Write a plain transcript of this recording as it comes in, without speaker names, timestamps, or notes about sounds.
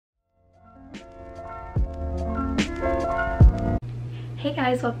Hey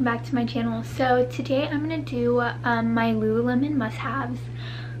guys, welcome back to my channel. So today I'm going to do my Lululemon must haves.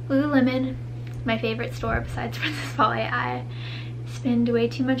 Lululemon, my favorite store besides Princess Polly. I spend way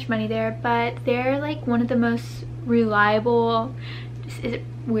too much money there, but they're like one of the most reliable, is it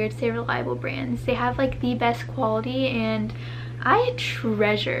weird to say reliable brands? They have like the best quality and I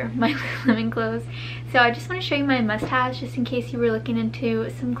treasure my Lululemon clothes. So I just want to show you my must-haves just in case you were looking into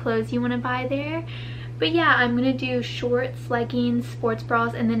some clothes you want to buy there. But yeah, I'm going to do shorts, leggings, sports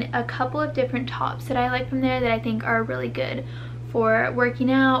bras, and then a couple of different tops that I like from there that I think are really good for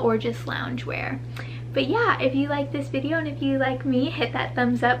working out or just lounge wear. But yeah, if you like this video and if you like me, hit that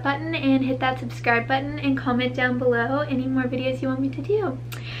thumbs up button and hit that subscribe button and comment down below any more videos you want me to do.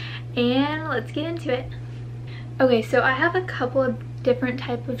 And let's get into it. Okay, so I have a couple of different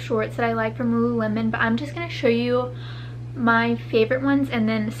type of shorts that I like from Lululemon, but I'm just going to show you my favorite ones and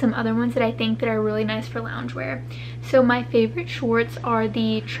then some other ones that I think that are really nice for loungewear. So my favorite shorts are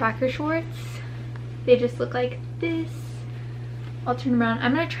the tracker shorts. They just look like this. I'll turn around.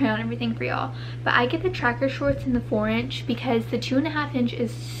 I'm going to try on everything for y'all. But I get the tracker shorts in the 4-inch because the 2.5 inch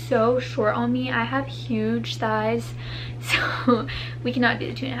is so short on me. I have huge thighs, so we cannot do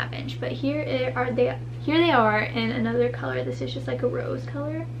the 2.5 inch. But here they are in another color. This is just like a rose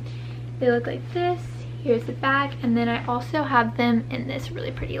color. They look like this. Here's the back, and then I also have them in this really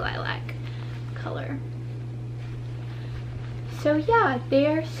pretty lilac color. So yeah, they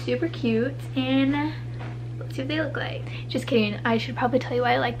are super cute, and let's see what they look like. Just kidding, I should probably tell you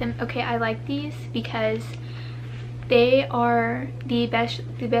why I like them. Okay, I like these because they are the best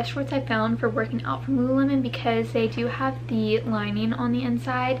shorts I found for working out from Lululemon, because they do have the lining on the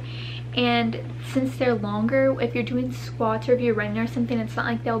inside, and since they're longer, if you're doing squats or if you're running or something, it's not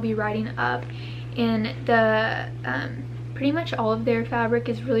like they'll be riding up. And the pretty much all of their fabric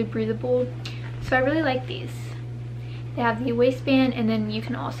is really breathable, so I really like these. They have the waistband, and then you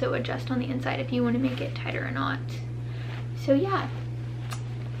can also adjust on the inside if you want to make it tighter or not. So yeah,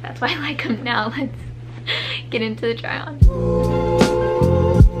 that's why I like them. Now let's get into the try on.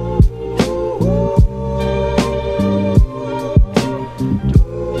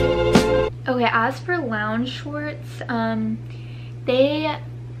 Okay, as for lounge shorts, they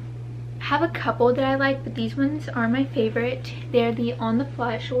have a couple that I like, but these ones are my favorite. They're the on the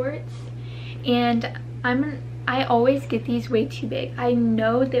fly shorts, and I always get these way too big. I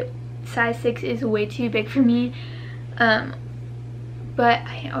know that size 6 is way too big for me, but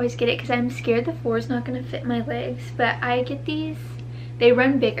I always get it because I'm scared the 4 is not going to fit my legs. But I get these, they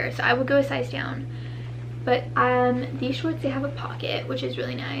run bigger, so I would go a size down. But these shorts, they have a pocket, which is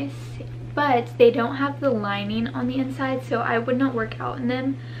really nice, but they don't have the lining on the inside, so I would not work out in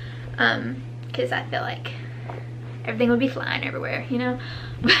them. Because I feel like everything would be flying everywhere, you know.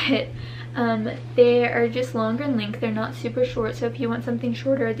 But they are just longer in length. They're not super short, so if you want something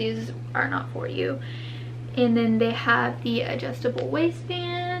shorter, these are not for you. And then they have the adjustable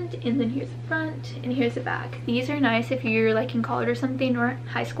waistband, and then here's the front and here's the back. These are nice if you're like in college or something, or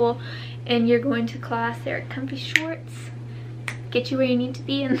high school, and you're going to class. They're comfy shorts, get you where you need to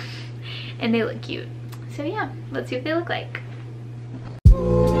be, and they look cute. So yeah, let's see what they look like.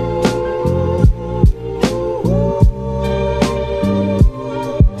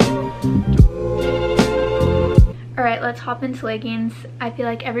 Alright, let's hop into leggings. I feel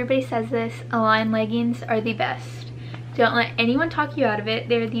like everybody says this, Align leggings are the best. Don't let anyone talk you out of it.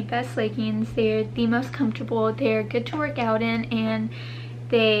 They're the best leggings. They're the most comfortable. They're good to work out in, and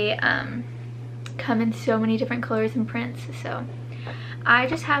they come in so many different colors and prints. So I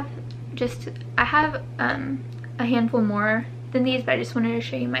have a handful more than these, but I just wanted to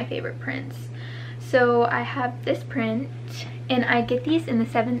show you my favorite prints. So I have this print, and I get these in the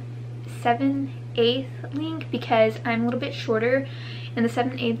 7/8 length because I'm a little bit shorter, and the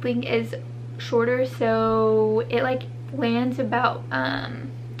 7/8 length is shorter, so it like lands about a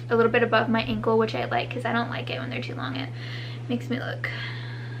little bit above my ankle, which I like because I don't like it when they're too long. It makes me look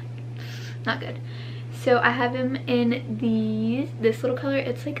not good. So I have them in this little color.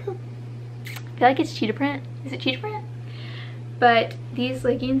 It's like I feel like it's cheetah print. Is it cheetah print? But these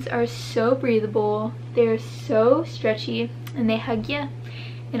leggings are so breathable. They're so stretchy, and they hug you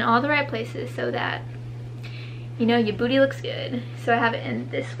in all the right places so that, you know, your booty looks good. So I have it in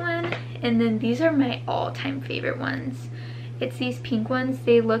this one, and then these are my all-time favorite ones. It's these pink ones.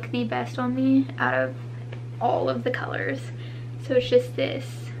 They look the best on me out of all of the colors. So it's just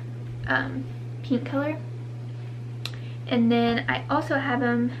this pink color. And then I also have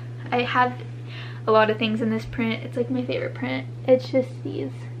them, I have a lot of things in this print. It's like my favorite print. It's just these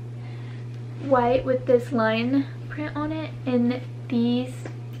white with this line print on it, and these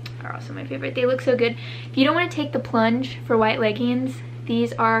are also my favorite. They look so good. If you don't want to take the plunge for white leggings,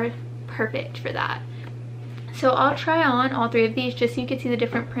 these are perfect for that. So I'll try on all 3 of these just so you can see the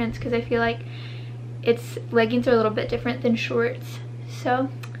different prints, because I feel like leggings are a little bit different than shorts. So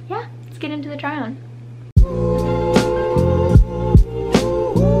yeah, let's get into the try on.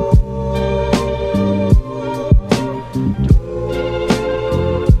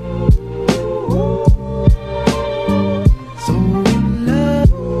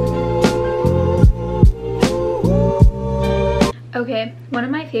 Okay, one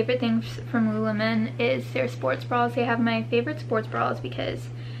of my favorite things from Lululemon is their sports bras. They have my favorite sports bras because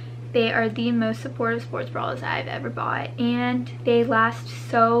they are the most supportive sports bras I've ever bought, and they last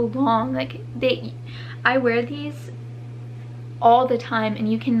so long. Like I wear these all the time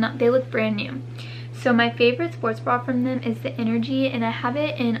and they look brand new. So my favorite sports bra from them is the Energy, and I have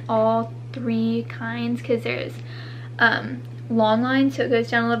it in all 3 kinds because there's long line, so it goes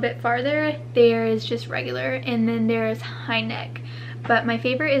down a little bit farther. There is just regular, and then there's high neck, but my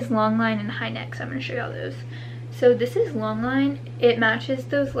favorite is long line and high neck, so I'm going to show y'all those. So this is long line. It matches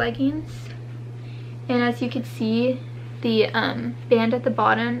those leggings, and as you can see, the band at the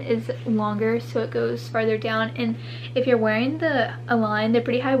bottom is longer, so it goes farther down, and if you're wearing the Align, they're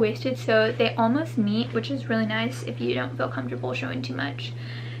pretty high-waisted, so they almost meet, which is really nice if you don't feel comfortable showing too much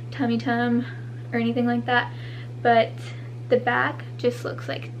tummy or anything like that. But the back just looks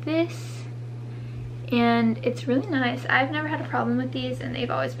like this, and it's really nice. I've never had a problem with these, and they've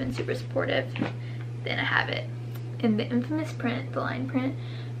always been super supportive. Then I have it in the infamous print, the line print,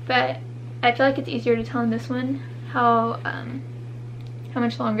 but I feel like it's easier to tell in this one how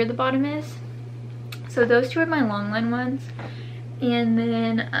much longer the bottom is. So those 2 are my long line ones, and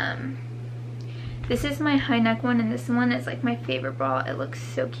then this is my high neck one, and this one is like my favorite bra. It looks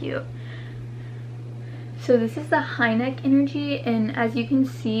so cute. So this is the high neck Energy, and as you can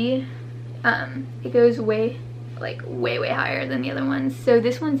see, it goes way higher than the other ones. So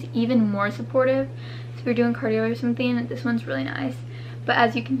this one's even more supportive. So if you're doing cardio or something, this one's really nice. But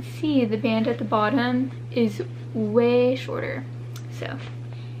as you can see, the band at the bottom is way shorter. So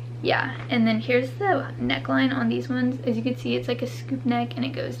yeah, and then here's the neckline on these ones. As you can see, it's like a scoop neck, and it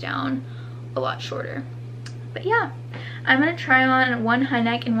goes down a lot shorter. But yeah, I'm gonna try on 1 high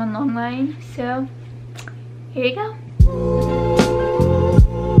neck and 1 long line. So here you go.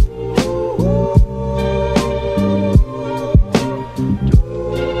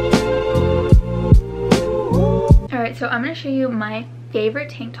 Alright, so I'm going to show you my favorite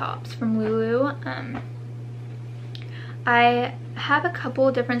tank tops from Lulu. I have a couple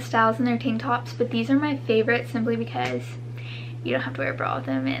different styles in their tank tops, but these are my favorite simply because you don't have to wear a bra with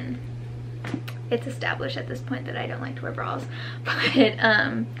them, and it's established at this point that I don't like to wear bras. But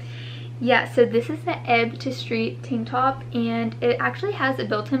yeah, so this is the Ebb to Street tank top, and it actually has a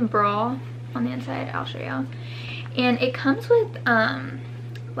built-in bra on the inside. I'll show y'all. And it comes with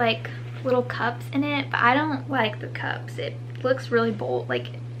like little cups in it, but I don't like the cups. It looks really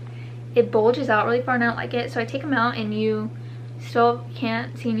it bulges out really far, and I don't like it. So I take them out, and you still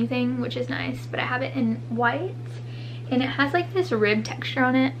can't see anything, which is nice. But I have it in white, and it has like this rib texture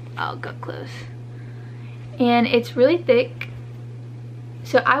on it. I'll go close. And it's really thick.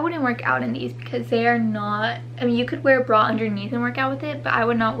 So I wouldn't work out in these because they are not, I mean, you could wear a bra underneath and work out with it, but I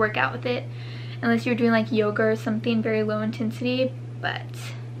would not work out with it unless you're doing like yoga or something very low intensity. But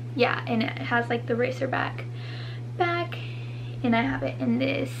yeah, and it has like the racer back, and I have it in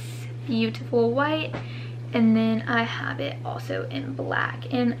this beautiful white, and then I have it also in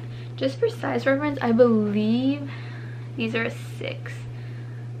black. And just for size reference, I believe these are a 6.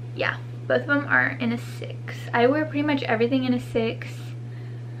 Yeah, both of them are in a 6. I wear pretty much everything in a 6.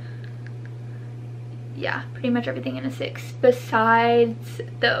 Yeah, pretty much everything in a 6 besides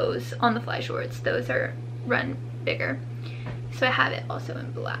those on the fly shorts. Those are run bigger. So I have it also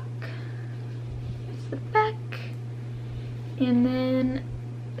in black. Here's the back, and then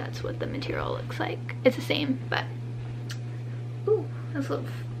that's what the material looks like. It's the same, but ooh, that's a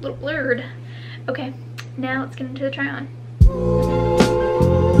little blurred. Okay, now let's get into the try on.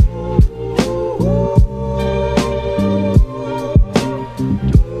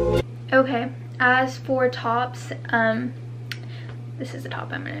 Okay, as for tops, this is the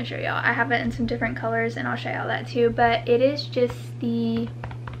top I'm going to show y'all. I have it in some different colors, and I'll show y'all that too, but it is just the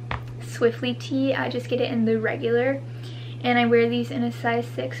Swiftly tee. I just get it in the regular, and I wear these in a size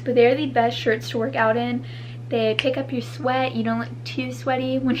 6, but they're the best shirts to work out in. They pick up your sweat. You don't look too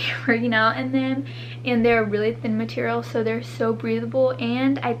sweaty when you're working out in them, and they're a really thin material, so they're so breathable.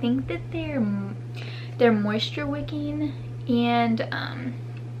 And I think that they're moisture wicking, and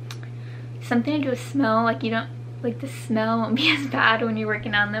something to do with smell. Like, you don't, like the smell won't be as bad when you're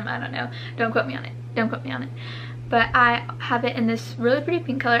working on them. I don't know, don't quote me on it, don't quote me on it. But I have it in this really pretty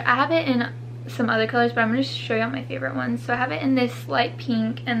pink color. I have it in some other colors, but I'm going to show you all my favorite ones. So I have it in this light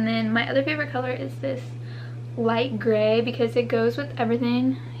pink, and then my other favorite color is this light gray because it goes with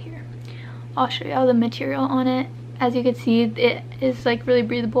everything. Here, I'll show you all the material on it. As you can see, it is like really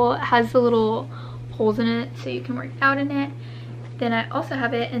breathable. It has the little holes in it so you can work out in it. Then I also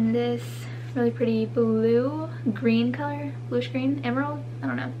have it in this really pretty blue green color, bluish green, emerald, I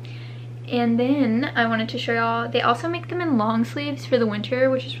don't know. And then I wanted to show y'all, they also make them in long sleeves for the winter,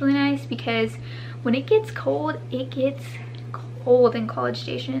 which is really nice because when it gets cold in College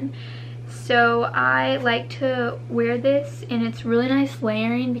Station. So I like to wear this, and it's really nice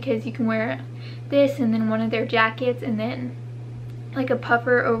layering because you can wear this and then one of their jackets and then like a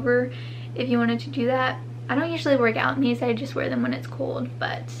puffer over if you wanted to do that. I don't usually work out in these, I just wear them when it's cold,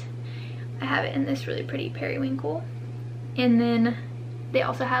 but I have it in this really pretty periwinkle. And then they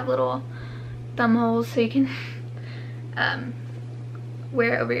also have little thumb holes so you can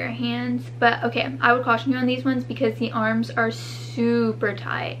wear it over your hands. But okay, I would caution you on these ones because the arms are super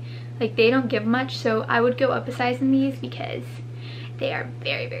tight. Like they don't give much, so I would go up a size in these because they are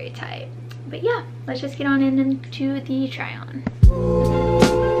very, very tight. But yeah, let's just get on into the try on.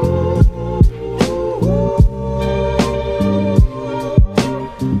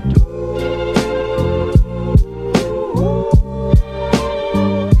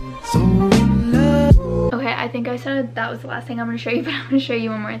 I think I said that was the last thing I'm going to show you, but I'm going to show you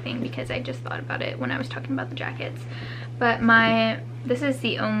one more thing because I just thought about it when I was talking about the jackets. But this is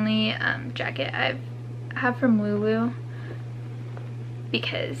the only jacket I have from Lulu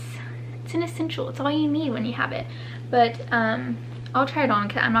because it's an essential. It's all you need when you have it. But I'll try it on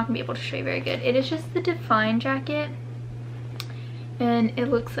because I'm not going to be able to show you very good. It is just the Define jacket, and it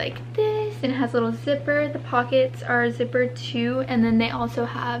looks like this, and it has a little zipper. The pockets are zippered too, and then they also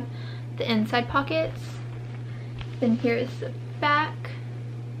have the inside pockets. Then here is the back,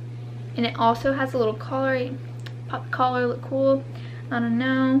 and it also has a little collar. Pop the collar, look cool, I don't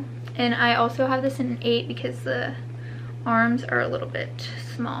know. And I also have this in an 8 because the arms are a little bit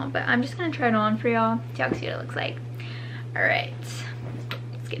small, but I'm just gonna try it on for y'all, see how cute it looks like. All right,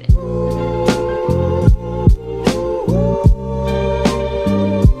 let's get it.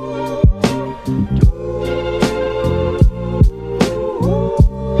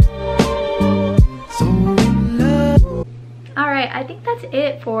 I think that's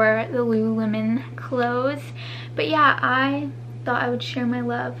it for the Lululemon clothes. But yeah, I thought I would share my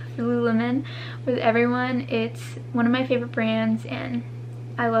love for Lululemon with everyone. It's one of my favorite brands and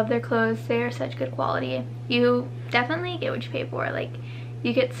I love their clothes. They are such good quality. You definitely get what you pay for. Like,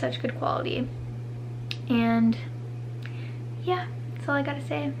 you get such good quality. And yeah, that's all I gotta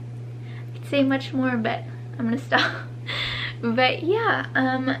say. I could say much more, but I'm gonna stop. But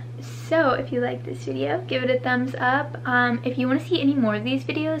yeah, so if you like this video, give it a thumbs up. If you want to see any more of these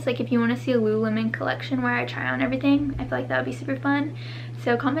videos, like if you want to see a Lululemon collection where I try on everything, I feel like that would be super fun.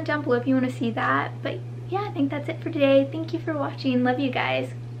 So comment down below if you want to see that. But yeah, I think that's it for today. Thank you for watching. Love you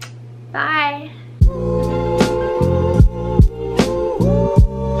guys. Bye.